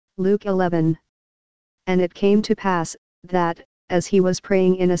Luke 11. And it came to pass, that, as he was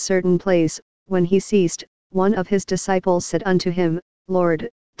praying in a certain place, when he ceased, one of his disciples said unto him, Lord,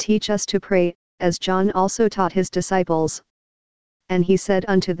 teach us to pray, as John also taught his disciples. And he said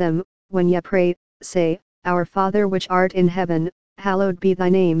unto them, When ye pray, say, Our Father which art in heaven, hallowed be thy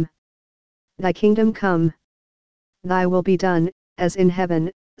name. Thy kingdom come. Thy will be done, as in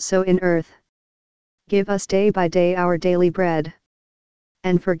heaven, so in earth. Give us day by day our daily bread.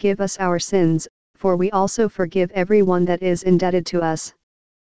 And forgive us our sins, for we also forgive every one that is indebted to us.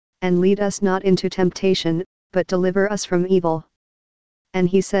 And lead us not into temptation, but deliver us from evil. And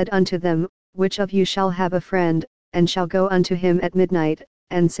he said unto them, Which of you shall have a friend, and shall go unto him at midnight,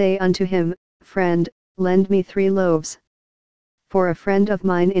 and say unto him, Friend, lend me 3 loaves? For a friend of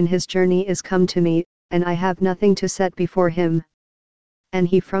mine in his journey is come to me, and I have nothing to set before him. And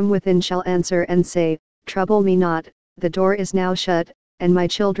he from within shall answer and say, Trouble me not, the door is now shut, and my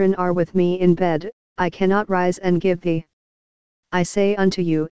children are with me in bed, I cannot rise and give thee. I say unto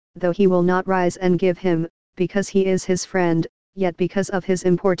you, though he will not rise and give him, because he is his friend, yet because of his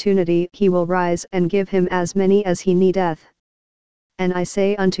importunity he will rise and give him as many as he needeth. And I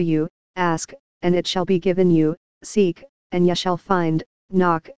say unto you, Ask, and it shall be given you, seek, and ye shall find,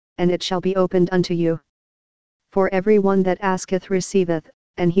 knock, and it shall be opened unto you. For every one that asketh receiveth,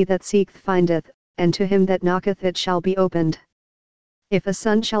 and he that seeketh findeth, and to him that knocketh it shall be opened. If a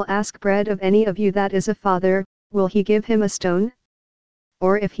son shall ask bread of any of you that is a father, will he give him a stone?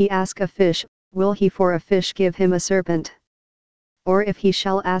 Or if he ask a fish, will he for a fish give him a serpent? Or if he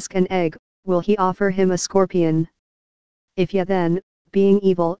shall ask an egg, will he offer him a scorpion? If ye then, being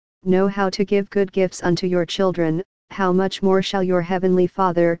evil, know how to give good gifts unto your children, how much more shall your heavenly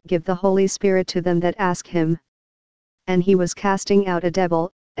Father give the Holy Spirit to them that ask him? And he was casting out a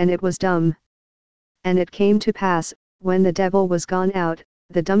devil, and it was dumb. And it came to pass, when the devil was gone out,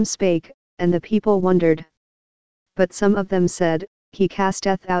 the dumb spake, and the people wondered. But some of them said, He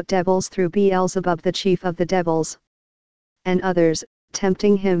casteth out devils through Beelzebub the chief of the devils. And others,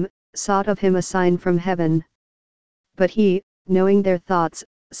 tempting him, sought of him a sign from heaven. But he, knowing their thoughts,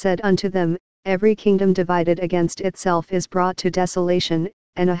 said unto them, Every kingdom divided against itself is brought to desolation,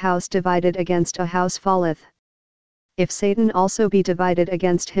 and a house divided against a house falleth. If Satan also be divided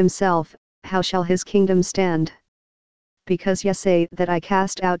against himself, how shall his kingdom stand? Because ye say that I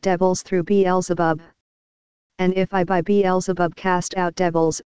cast out devils through Beelzebub. And if I by Beelzebub cast out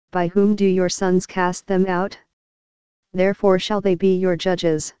devils, by whom do your sons cast them out? Therefore shall they be your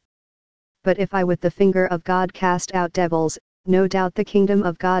judges. But if I with the finger of God cast out devils, no doubt the kingdom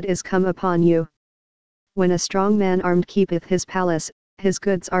of God is come upon you. When a strong man armed keepeth his palace, his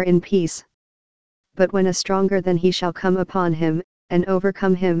goods are in peace. But when a stronger than he shall come upon him, and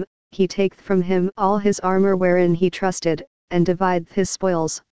overcome him, he taketh from him all his armor wherein he trusted, and divideth his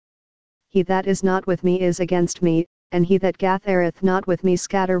spoils. He that is not with me is against me, and he that gathereth not with me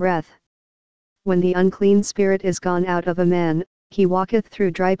scattereth. When the unclean spirit is gone out of a man, he walketh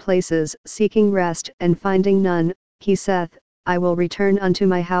through dry places seeking rest, and finding none, he saith, I will return unto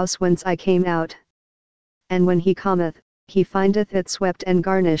my house whence I came out. And when he cometh, he findeth it swept and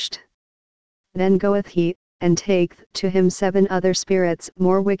garnished. Then goeth he, and taketh to him 7 other spirits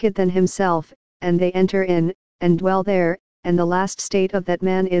more wicked than himself, and they enter in, and dwell there, and the last state of that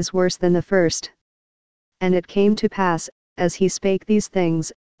man is worse than the first. And it came to pass, as he spake these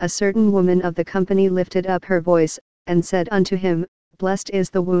things, a certain woman of the company lifted up her voice, and said unto him, Blessed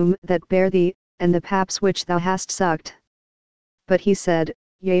is the womb that bare thee, and the paps which thou hast sucked. But he said,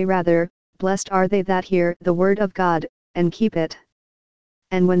 Yea rather, blessed are they that hear the word of God, and keep it.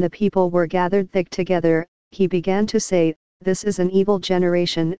 And when the people were gathered thick together, he began to say, This is an evil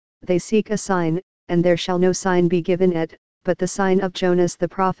generation, they seek a sign, and there shall no sign be given it, but the sign of Jonas the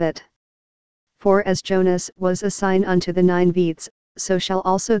prophet. For as Jonas was a sign unto the Ninevites, so shall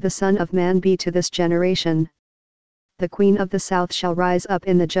also the Son of Man be to this generation. The Queen of the South shall rise up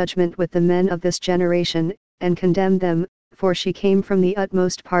in the judgment with the men of this generation, and condemn them, for she came from the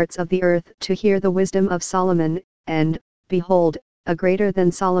utmost parts of the earth to hear the wisdom of Solomon, and, behold, a greater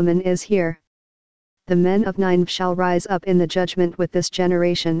than Solomon is here. The men of Nineveh shall rise up in the judgment with this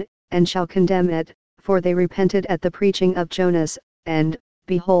generation, and shall condemn it, for they repented at the preaching of Jonas, and,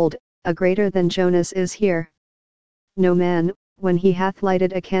 behold, a greater than Jonas is here. No man, when he hath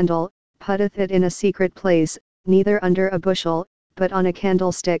lighted a candle, putteth it in a secret place, neither under a bushel, but on a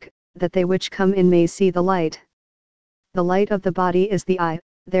candlestick, that they which come in may see the light. The light of the body is the eye,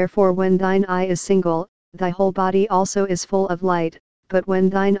 therefore when thine eye is single, thy whole body also is full of light, but when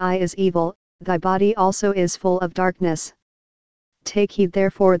thine eye is evil, thy body also is full of darkness. Take heed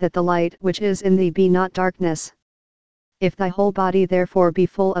therefore that the light which is in thee be not darkness. If thy whole body therefore be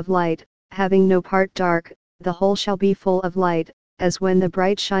full of light, having no part dark, the whole shall be full of light, as when the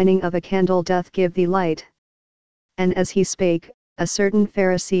bright shining of a candle doth give thee light. And as he spake, a certain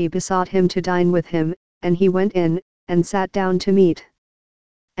Pharisee besought him to dine with him, and he went in, and sat down to meat.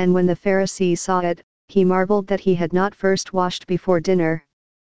 And when the Pharisee saw it, he marveled that he had not first washed before dinner.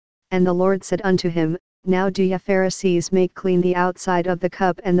 And the Lord said unto him, Now do ye Pharisees make clean the outside of the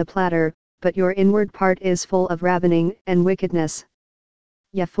cup and the platter, but your inward part is full of ravening and wickedness.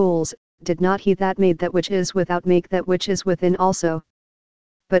 Ye fools, did not he that made that which is without make that which is within also?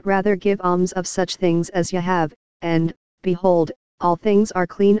 But rather give alms of such things as ye have, and, behold, all things are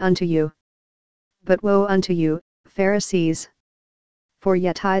clean unto you. But woe unto you, Pharisees! For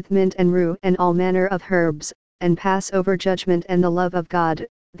ye tithe mint and rue and all manner of herbs, and pass over judgment and the love of God,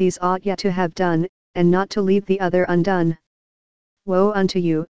 these ought ye to have done, and not to leave the other undone. Woe unto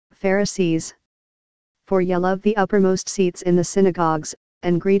you, Pharisees! For ye love the uppermost seats in the synagogues,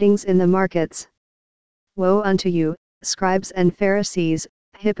 and greetings in the markets. Woe unto you, scribes and Pharisees,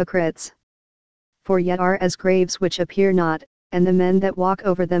 hypocrites! For ye are as graves which appear not, and the men that walk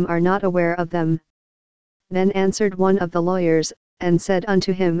over them are not aware of them. Then answered one of the lawyers, and said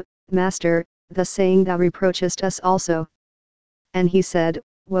unto him, Master, thus saying thou reproachest us also. And he said,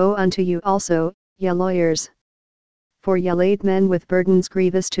 Woe unto you also, ye lawyers! For ye lade men with burdens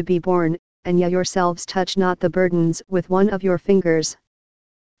grievous to be borne, and ye yourselves touch not the burdens with one of your fingers.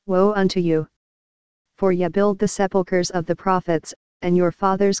 Woe unto you! For ye build the sepulchres of the prophets, and your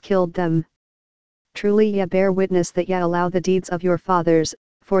fathers killed them. Truly ye bear witness that ye allow the deeds of your fathers,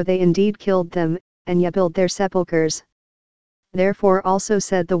 for they indeed killed them, and ye build their sepulchres. Therefore also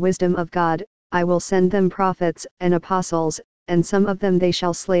said the wisdom of God, I will send them prophets and apostles, and some of them they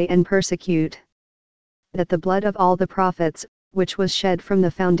shall slay and persecute. That the blood of all the prophets, which was shed from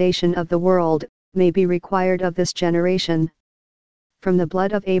the foundation of the world, may be required of this generation. From the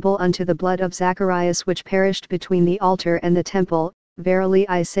blood of Abel unto the blood of Zacharias which perished between the altar and the temple, verily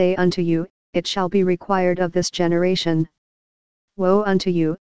I say unto you, it shall be required of this generation. Woe unto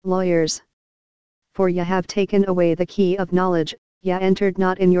you, lawyers! For ye have taken away the key of knowledge, ye entered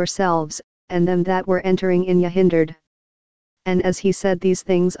not in yourselves, and them that were entering in ye hindered. And as he said these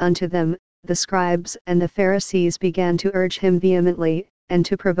things unto them, the scribes and the Pharisees began to urge him vehemently, and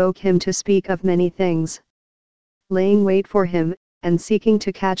to provoke him to speak of many things, laying wait for him, and seeking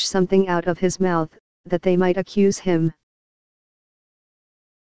to catch something out of his mouth, that they might accuse him.